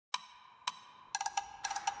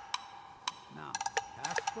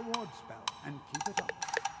the ward spell and keep it up.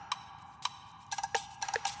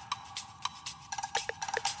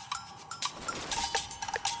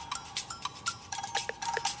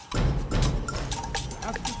 You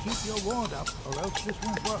have to keep your ward up or else this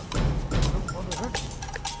won't work. I don't want to hurt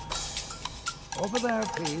you. Over there,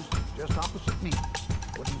 please, just opposite me.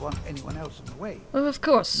 Wouldn't want anyone else in the way. Oh, of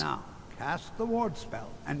course. Now, cast the ward spell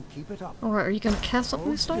and keep it up. Alright, are you going to cast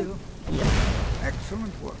something this time? Yeah.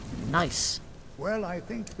 Excellent work. Nice. Well, I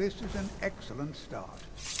think this is an excellent start.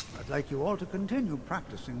 I'd like you all to continue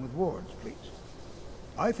practicing with wards, please.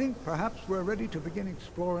 I think perhaps we're ready to begin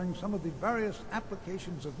exploring some of the various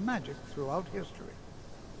applications of magic throughout history.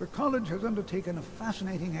 The college has undertaken a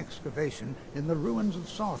fascinating excavation in the ruins of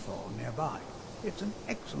Saarthal nearby. It's an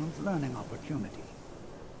excellent learning opportunity.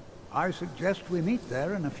 I suggest we meet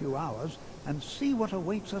there in a few hours and see what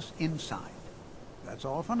awaits us inside. That's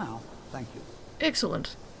all for now. Thank you.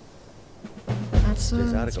 Excellent. That's what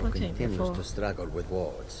I came here continues for. to struggle with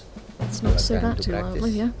wards. Let's not say that too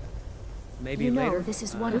loudly, yeah? Maybe You know, later. this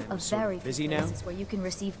is one of a very busy few now. places where you can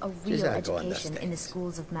receive a real education in the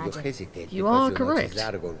schools of You magic. hesitate You because are know correct.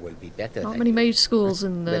 Zargol will be better Not than many you. mage schools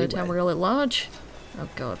in Very the well. Tamriel at large. Oh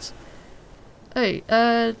god. Hey,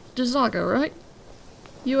 Dezago, right?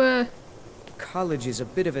 You, College is a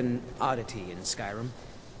bit of an oddity in Skyrim.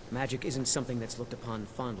 Magic isn't something that's looked upon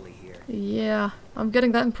fondly here. yeah, I'm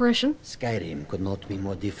getting that impression. Skyrim could not be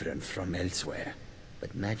more different from elsewhere.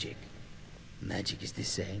 But magic is the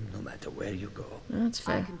same no matter where you go. That's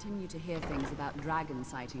I fair. continue to hear things about dragon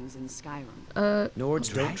sightings in Skyrim.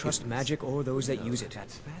 Nords don't trust magic or those that use it.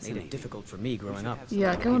 Made it difficult for me growing up.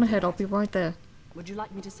 Yeah, go on ahead, I'll be right there. Would you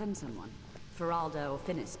like me to send someone? Feraldo or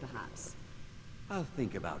Finnis, perhaps? I'll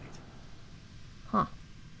think about it. Huh.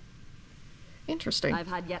 Interesting. I've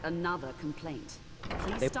had yet another complaint.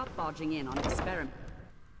 Please stop barging in on experiment.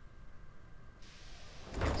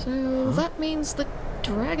 So that means that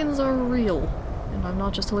dragons are real. And I'm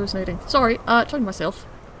not just hallucinating. Sorry, talking to myself.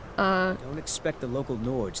 Don't expect the local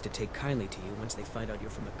Nords to take kindly to you once they find out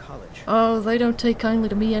you're from the college. Oh, they don't take kindly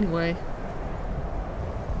to me anyway.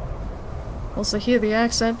 Once they hear the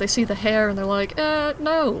accent, they see the hair, and they're like,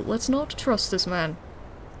 no, let's not trust this man.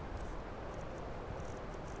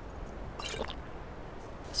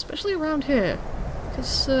 Especially around here.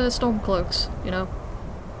 Because, Stormcloaks, you know.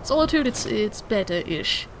 Solitude, it's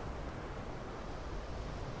better-ish.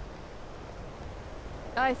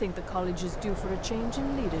 I think the college is due for a change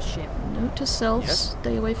in leadership. Note to self, Yes?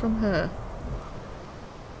 stay away from her.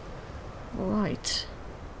 Right.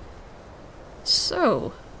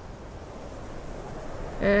 So...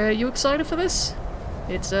 you excited for this?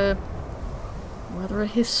 It's rather a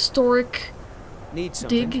historic Need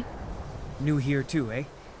something. dig. New here too, eh?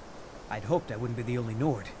 I'd hoped I wouldn't be the only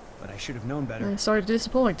Nord, but I should have known better. Sorry to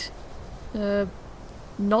disappoint. Not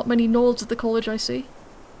many Nords at the college I see.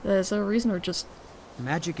 There's a reason or just...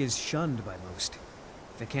 Magic is shunned by most.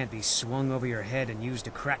 If it can't be swung over your head and used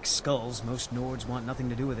to crack skulls, most Nords want nothing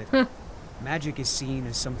to do with it. Magic is seen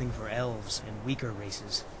as something for elves and weaker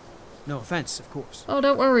races. No offense, of course. Oh,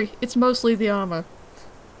 don't worry. It's mostly the armor.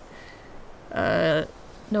 No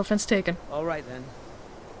offense taken. Alright then.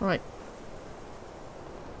 Right.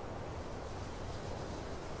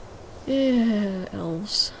 Yeah,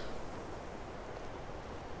 elves.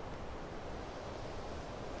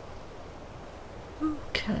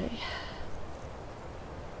 Okay.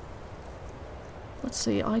 Let's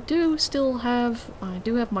see, I do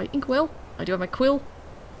have my inkwell, I do have my quill,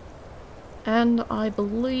 and I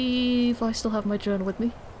believe I still have my journal with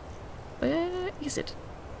me. Where is it?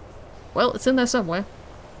 Well, it's in there somewhere.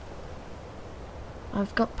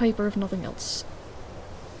 I've got paper if nothing else.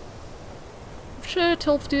 I'm sure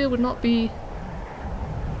Tolfdir would not be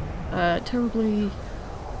terribly,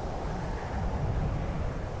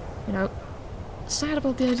 you know, sad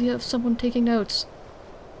about the idea of someone taking notes.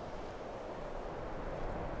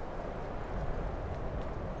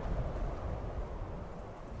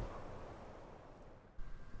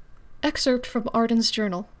 Excerpt from Arden's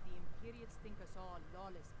journal.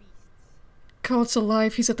 God's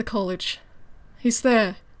alive, he's at the college. He's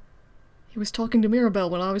there. He was talking to Mirabelle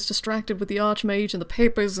when I was distracted with the Archmage and the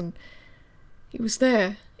papers, and he was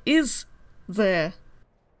there. Is there.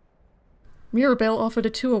 Mirabelle offered a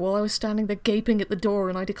tour while I was standing there gaping at the door,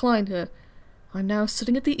 and I declined her. I'm now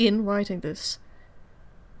sitting at the inn writing this.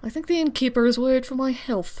 I think the innkeeper is worried for my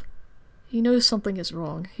health. He knows something is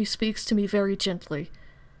wrong. He speaks to me very gently.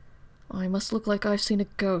 I must look like I've seen a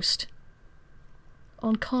ghost.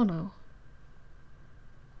 Onkano.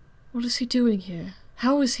 What is he doing here?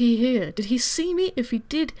 How is he here? Did he see me? If he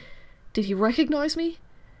did he recognize me?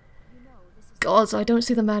 You know, this is gods, I don't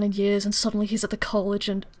see the man in years, and suddenly he's at the college,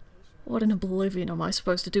 and what in oblivion am I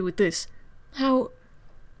supposed to do with this? How...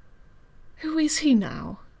 Who is he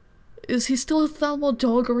now? Is he still a Thalmor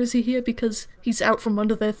dog, or is he here because he's out from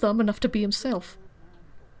under their thumb enough to be himself?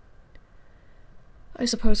 I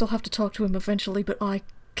suppose I'll have to talk to him eventually, but I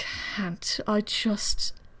can't. I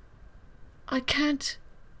can't.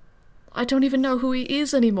 I don't even know who he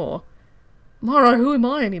is anymore. Mara, who am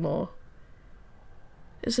I anymore?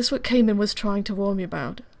 Is this what Cayman was trying to warn me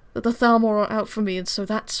about? That the Thalmor are out for me, and so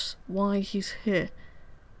that's why he's here.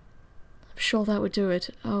 I'm sure that would do it.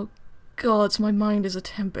 Oh, gods, my mind is a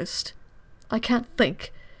tempest. I can't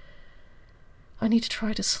think. I need to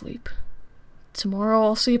try to sleep. Tomorrow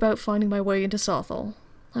I'll see about finding my way into Saarthal.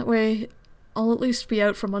 That way, I'll at least be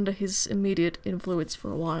out from under his immediate influence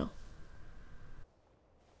for a while.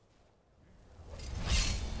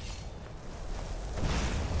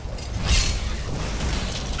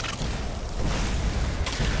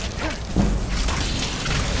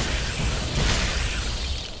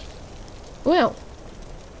 Well,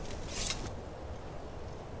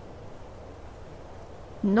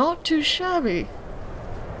 not too shabby.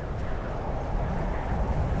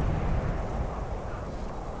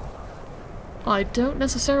 I don't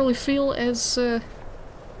necessarily feel as, I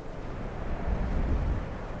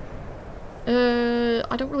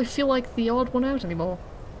don't really feel like the odd one out anymore.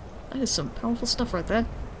 That is some powerful stuff right there.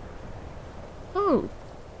 Oh,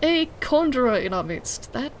 a conjurer in our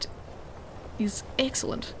midst. That is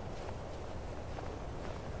excellent.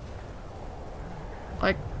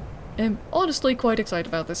 I am honestly quite excited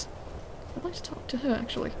about this. I'd like to talk to her,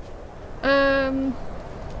 actually.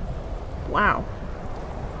 Wow.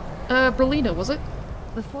 Berlina, was it?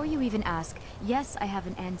 Before you even ask, yes, I have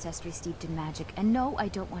an ancestry steeped in magic, and no, I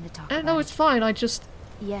don't want to talk about it. No, it's fine, I just...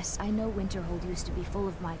 Yes, I know Winterhold used to be full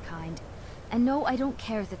of my kind. And no, I don't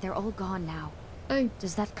care that they're all gone now.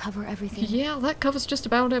 Does that cover everything? Yeah, that covers just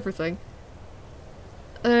about everything.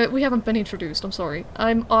 We haven't been introduced, I'm sorry.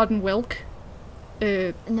 I'm Arden Whelk.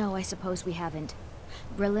 No, I suppose we haven't.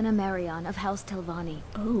 Brillina Marion of House Telvanni.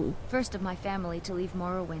 Oh. First of my family to leave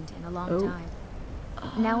Morrowind in a long time.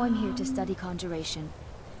 Now I'm here to study conjuration.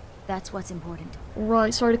 That's what's important.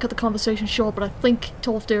 Right, sorry to cut the conversation short, but I think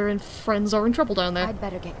Tolfdir and friends are in trouble down there. I'd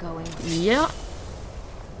better get going. Yeah.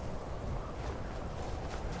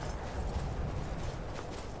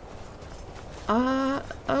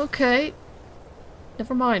 Okay.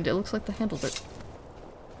 Never mind, it looks like they handled it.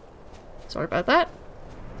 Sorry about that.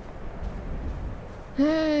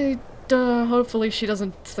 Hey, hopefully she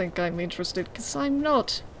doesn't think I'm interested, because I'm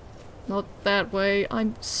not. Not that way.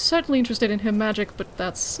 I'm certainly interested in her magic, but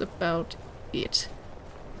that's about it.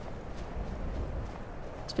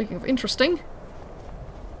 Speaking of interesting...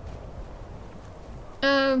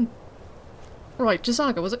 Right,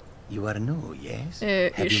 Jazaga, was it? You are new, yes?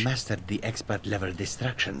 Have you mastered the expert-level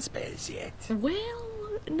distraction spells yet?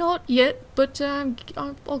 Well, not yet, but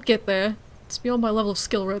I'll get there. It's beyond my level of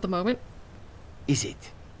skill right at the moment. Is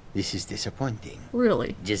it? This is disappointing.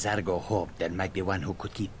 Really? Jezargo hoped there might be one who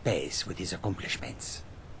could keep pace with his accomplishments.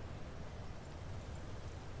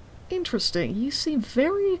 Interesting. You seem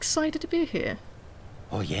very excited to be here.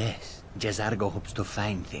 Oh yes. Jezargo hopes to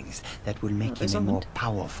find things that will make him a more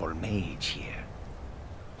powerful mage here.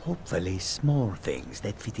 Hopefully small things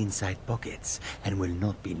that fit inside pockets and will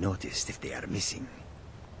not be noticed if they are missing.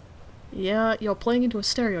 Yeah, you're playing into a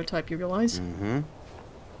stereotype, you realize? Mm-hmm.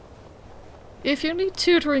 If you need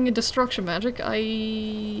tutoring in destruction magic,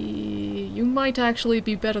 you might actually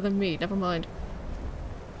be better than me, never mind.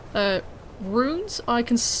 Runes I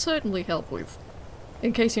can certainly help with.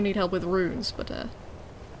 In case you need help with runes, but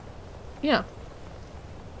yeah.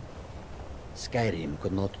 Skyrim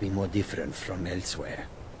could not be more different from elsewhere.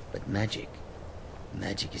 But magic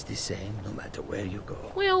is the same no matter where you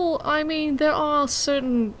go. Well, I mean, there are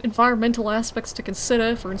certain environmental aspects to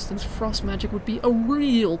consider. For instance, frost magic would be a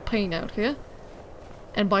real pain out here.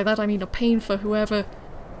 And by that I mean a pain for whoever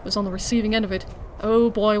was on the receiving end of it. Oh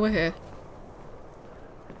boy, we're here.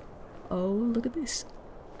 Oh, look at this.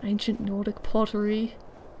 Ancient Nordic pottery.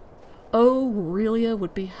 Oh, Aurelia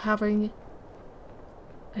would be having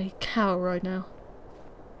a cow right now.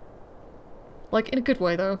 Like, in a good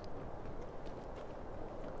way, though.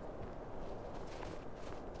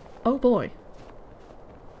 Oh boy.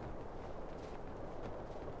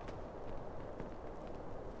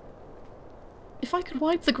 If I could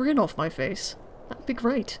wipe the grin off my face, that'd be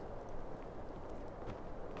great.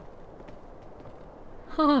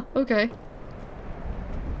 Haha, okay.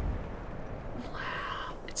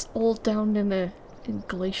 Wow, it's all down in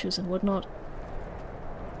glaciers and whatnot.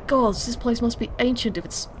 Gods, this place must be ancient if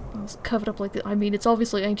it's covered up like that. I mean, it's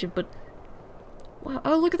obviously ancient, but Wow,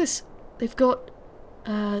 oh look at this! They've got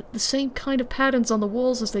the same kind of patterns on the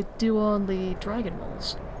walls as they do on the dragon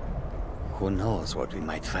walls. Who knows what we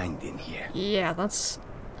might find in here? Yeah, that's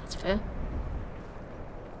fair.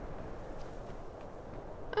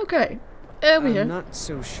 Okay, we're here. I'm not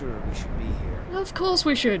so sure we should be here. Of course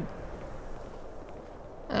we should.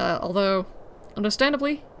 Although,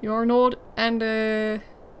 understandably, you're a Nord, and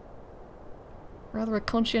rather a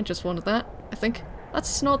conscientious one at that, I think.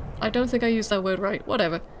 That's not... I don't think I used that word right.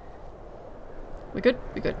 Whatever. We're good?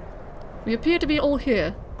 We're good. We appear to be all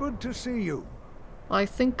here. Good to see you. I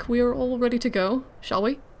think we're all ready to go, shall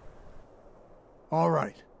we? All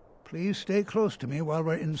right. Please stay close to me while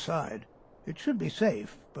we're inside. It should be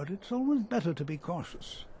safe, but it's always better to be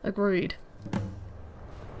cautious. Agreed.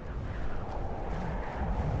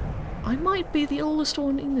 I might be the oldest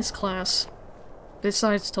one in this class.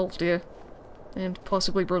 Besides Tolfdir. And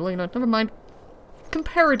possibly Berlina. Never mind.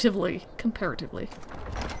 Comparatively. Comparatively.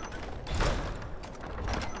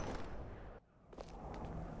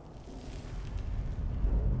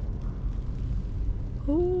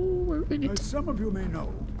 Oh, we're in it. As some of you may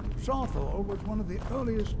know, Saarthal was one of the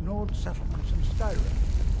earliest Nord settlements in Skyrim.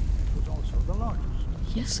 It was also the largest.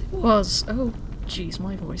 Yes, it was. Oh, jeez,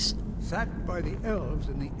 my voice. Sacked by the elves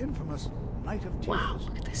in the infamous Night of Tears. Wow,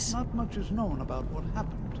 look at this. Not much is known about what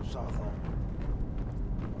happened to Saarthal.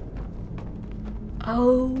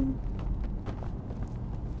 Oh.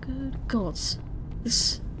 Good gods.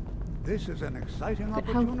 This is an exciting look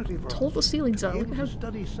at opportunity how for tall us the ceilings to are. be Look able at to how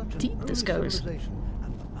study such an deep early this goes. civilization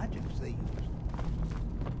and the magics they used.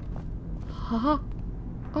 Haha.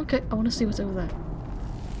 Okay, I want to see what's over there.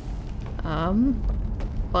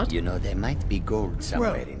 What? You know, there might be gold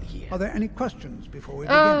somewhere Well, in here. are there any questions before we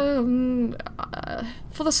begin?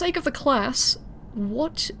 For the sake of the class,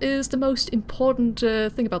 what is the most important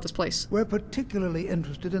thing about this place? We're particularly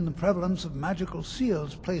interested in the prevalence of magical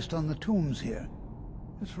seals placed on the tombs here.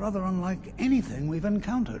 It's rather unlike anything we've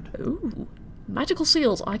encountered. Ooh, magical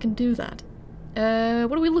seals, I can do that.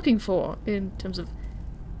 What are we looking for in terms of...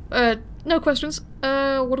 no questions.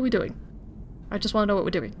 What are we doing? I just want to know what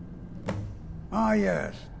we're doing. Ah,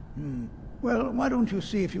 yes. Well, why don't you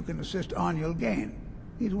see if you can assist Arniel Gain?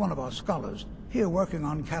 He's one of our scholars, here working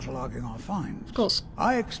on cataloging our finds. Of course.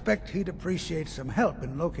 I expect he'd appreciate some help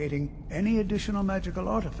in locating any additional magical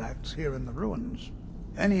artifacts here in the ruins.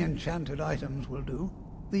 Any enchanted items will do.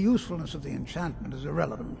 The usefulness of the enchantment is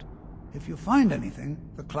irrelevant. If you find anything,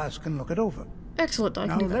 the class can look it over. Excellent, I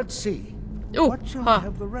can do Now that. let's see. Ooh, What shall I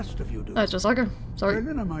have the rest of you do? Just like her. Sorry.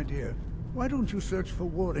 Berlina, my dear, why don't you search for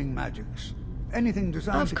warding magics? Anything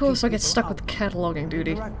designed Of course to I keep get stuck people with the out. cataloging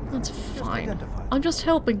duty. Interact with That's them. Just fine. identify I'm just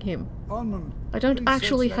helping him. Almond, I don't please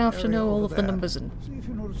actually search that have to area know all over of the there. numbers and See if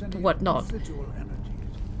you notice any whatnot. residual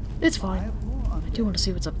energies. It's fine. 5 more I do want to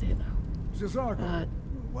see what's up there, though. Zazargo,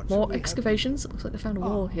 what should More we have excavations. It looks like they found a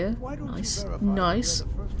wall here. Why don't Nice. you verify Nice. that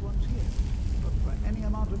we're the first ones here? Look for any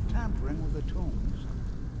amount of tampering with the tombs.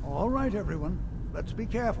 All right, everyone. Let's be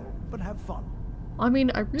careful, but have fun. I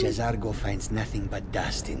mean, I really... Jazargo finds nothing but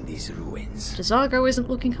dust in these ruins. Jazargo isn't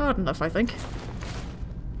looking hard enough, I think.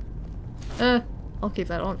 I'll keep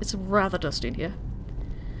that on. It's rather dusty in here.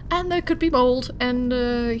 And there could be mold, and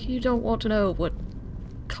you don't want to know what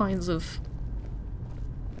kinds of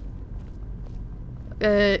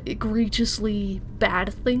egregiously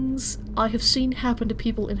bad things I have seen happen to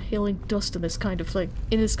people inhaling dust in this kind of thing,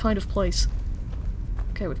 in this kind of place.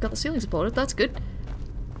 Okay, we've got the ceiling supported, that's good.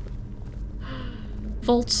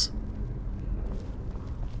 Vaults.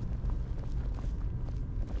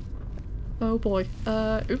 Oh boy.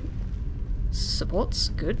 Ooh. Supports.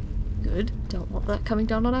 Good. Good. Don't want that coming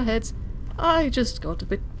down on our heads. I just got a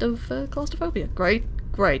bit of claustrophobia. Great.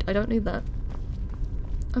 Great. I don't need that.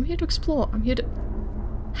 I'm here to explore. I'm here to...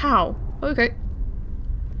 How? Okay.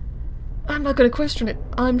 I'm not gonna question it.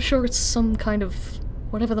 I'm sure it's some kind of...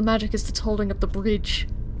 whatever the magic is that's holding up the bridge.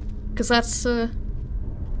 Because that's, I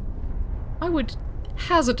would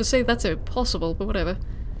hazard to say that's impossible, but whatever.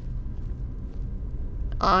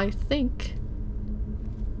 I think...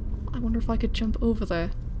 I wonder if I could jump over there.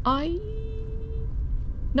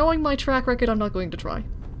 Knowing my track record, I'm not going to try.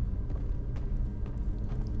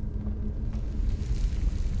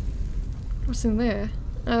 What's in there?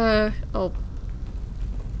 I'll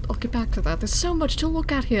get back to that. There's so much to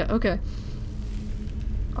look at here. Okay.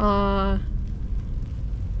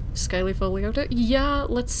 Scaly foliota? Yeah,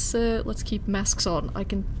 let's keep masks on. I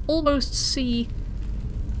can almost see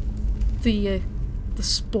the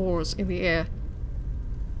spores in the air.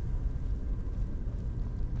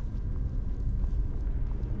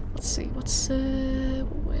 Let's see,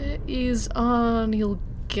 where is Arniel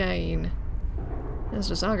Gain?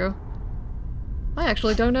 There's Jazargo. I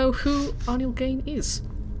actually don't know who Arnil Gain is.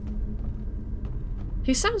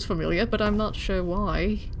 He sounds familiar, but I'm not sure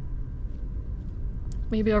why.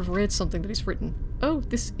 Maybe I've read something that he's written. Oh,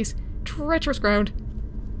 this is treacherous ground.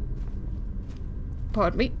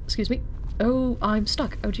 Pardon me, excuse me. Oh, I'm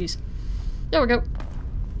stuck. Oh, jeez. There we go.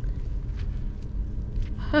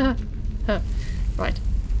 Right.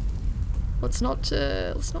 Let's not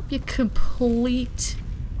be a complete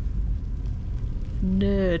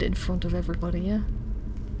nerd in front of everybody, yeah?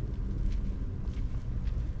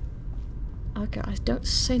 Okay, I don't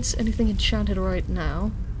sense anything enchanted right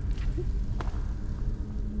now.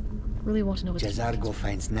 Really want to know what's J'zargo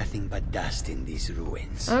finds nothing but dust in these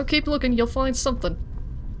ruins. Oh, keep looking, you'll find something.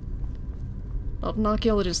 Not an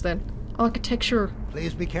archaeologist then. Architecture.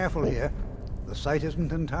 Please be careful here. The site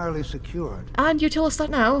isn't entirely secured. And you tell us that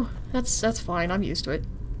now. That's fine, I'm used to it.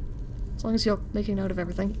 As long as you're making note of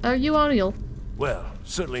everything. Oh, you Arnil. Well,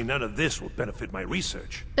 certainly none of this will benefit my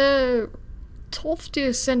research.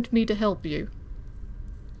 Tolfdir sent me to help you.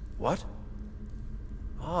 What?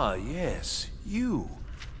 Ah, yes, you.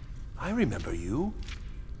 I remember you.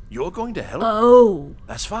 You're going to help? Oh.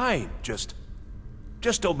 That's fine. Just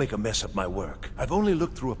don't make a mess of my work. I've only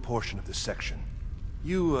looked through a portion of this section.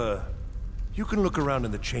 You can look around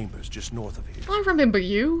in the chambers just north of here. I remember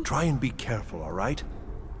you. Try and be careful, all right?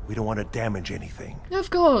 We don't want to damage anything. Of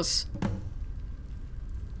course.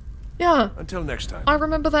 Yeah. Until next time. I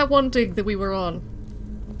remember that one dig that we were on.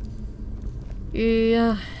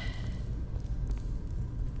 Yeah.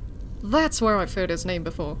 That's where I've heard his name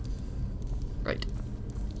before. Right.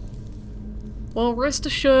 Well, rest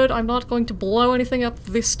assured, I'm not going to blow anything up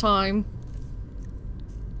this time.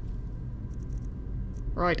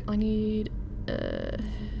 Right, I need a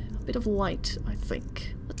bit of light, I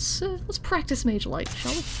think. Let's practice mage light,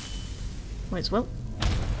 shall we? Might as well.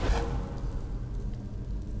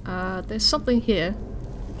 There's something here.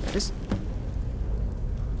 There it is.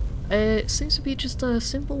 It seems to be just a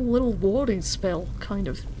simple little warding spell, kind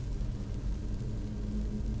of.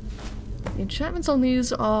 The enchantments on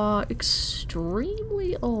these are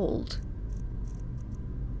extremely old.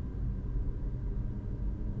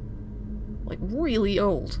 Like, really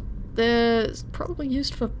old. They're probably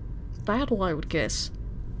used for battle, I would guess.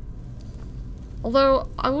 Although,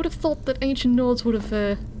 I would have thought that ancient Nords would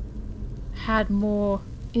have had more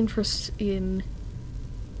interest in...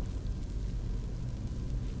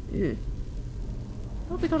 Ew.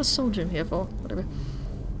 What have we got a soul gem here for? Whatever.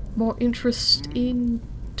 More interest in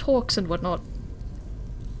talks and whatnot.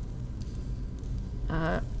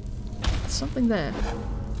 Something there.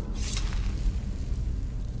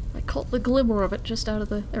 I caught the glimmer of it just out of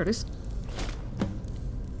the... There it is.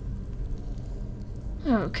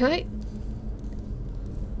 Okay.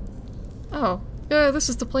 Oh. Yeah, this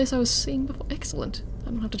is the place I was seeing before. Excellent. I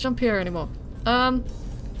don't have to jump here anymore.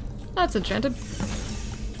 That's enchanted.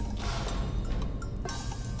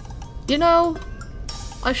 You know,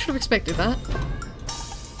 I should have expected that.